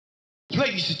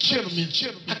Ladies and gentlemen,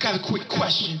 I got a quick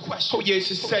question. Oh yeah,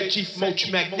 it's a set G from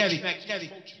Ultramagnetic.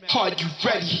 Are you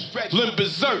ready? Len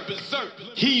Berzerk,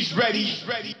 he's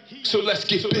ready. So let's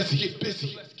get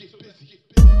busy.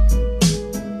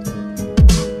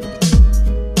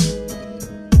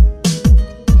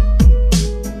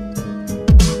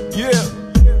 Yeah.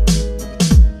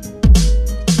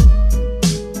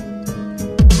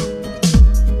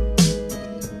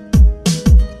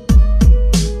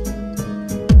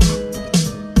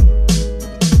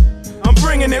 I'm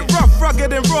bringing it rough,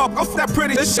 rugged and raw. Off that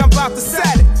pretty shit, I'm about to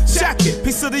set it. Check it,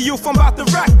 piece of the youth, I'm about to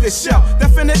wreck this show.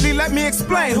 Definitely let me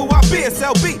explain who I be. It's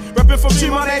LB, reppin' from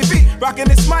Tremont AV. Rockin'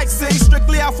 this mic, see,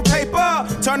 strictly out for paper.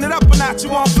 Turn it up a notch, you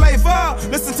want flavor.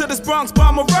 Listen to this Bronx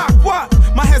bomber rock, what?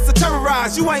 My head's to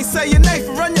terrorize, you ain't say your name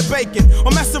for run your bacon.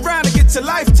 Or mess around and get your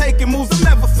life taken, moves I'm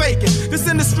never faking. This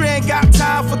industry ain't got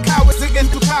time for cowards again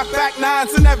to pop back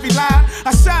nines in every line.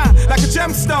 I shine like a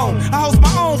gemstone, I host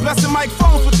my own blessing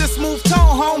microphones with this smooth tone.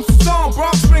 Home song,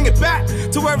 Bronx, bring it back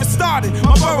to where it started.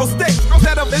 My borough stick,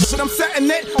 set up this shit, I'm setting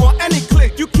it on any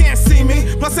click. You can't see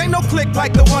me, plus ain't no click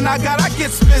like the one I got, I get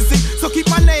busy. So keep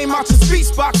my name out your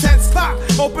speech box, head stock.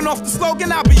 Open off the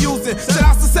slogan I'll be using. Set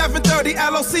out to 730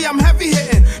 LOC, I'm heavy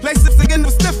hitting. Lace lips again, the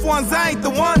stiff ones, I ain't the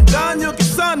one done. You'll get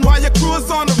sun while your crew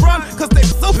is on the run, cause they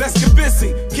so. Let's get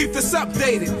busy, keep this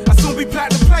updated. I soon be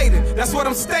platinum plated, that's what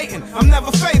I'm stating. I'm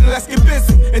never fading, let's get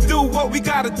busy and do what we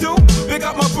gotta do. Big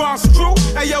up my Bronx crew,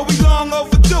 hey yo, we long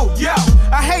overdue. Yo,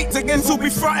 I hate again to be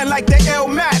frontin' like they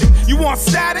Illmatic. You want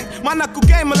static? My knuckle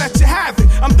game will let you have it.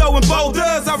 I'm throwing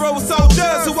boulders, I roll with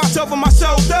soldiers who watch over my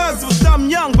shoulders. Was dumb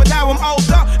young, but now I'm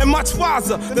older and much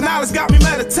wiser. The knowledge got me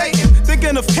meditating,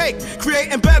 thinking of cake,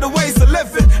 creating better ways of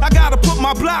living. I gotta put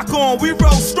my block on, we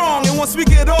roll strong, and once we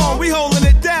get on, we holding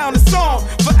it down. It's on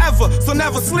forever, so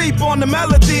never sleep on the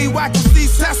melody. Whack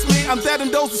MCs test me, I'm dead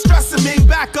and those are stressing me.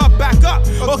 Back up,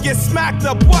 or get smacked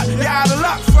up. What? You're out of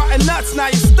luck, frontin' nuts, now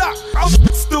you're stuck. I'm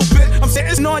stupid, I'm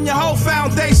sitting on your whole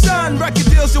foundation. Record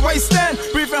deals you're wasting,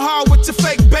 breathing hard with your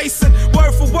fake basin.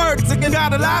 Word for word, it's again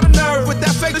got a lot of nerve with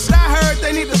that fake shit I heard.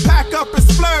 They need to pack up and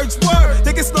splurge. Word,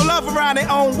 they get no love around their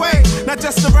own way, not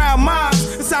just around mine.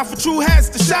 It's time for true heads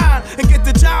to shine and get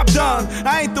the job done.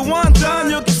 I ain't the one done,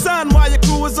 you'll get sun while your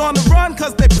crew is on the run,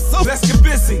 cause they so. Let's get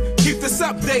busy, keep this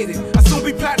updated. I soon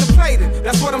be platinum plated,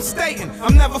 that's what I'm stating.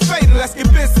 I'm never fading, let's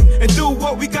get busy and do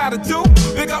what we gotta do.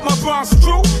 Big up my Bronx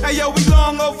crew, hey yo, we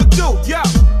long overdue, yo.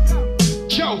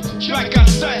 Yo, like I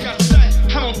said,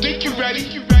 I don't think you're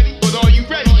ready, but are you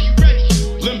ready?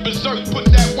 Len Berzerk, put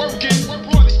that work in.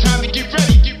 It's time to get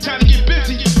ready, time to get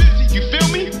busy. You feel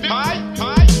me? Alright?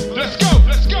 Let's go.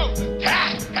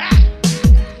 Ha!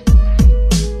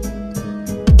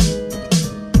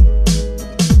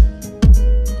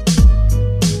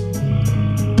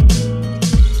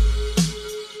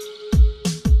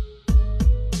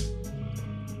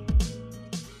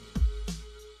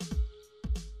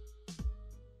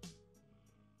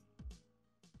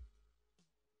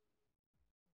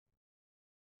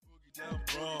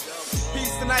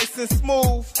 Peace and nice and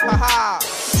smooth, haha.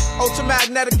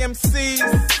 Ultramagnetic MCs,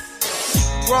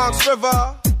 Bronx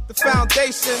River, the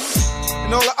foundation,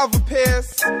 and all the other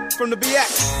peers from the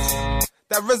BX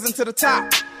that risen to the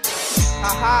top.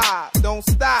 Haha, don't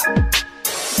stop.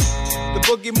 The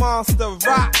boogie monster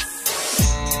rocks.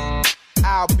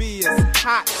 I'll be as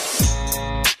hot.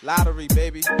 Lottery,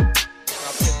 baby. I'll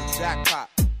pick the jackpot.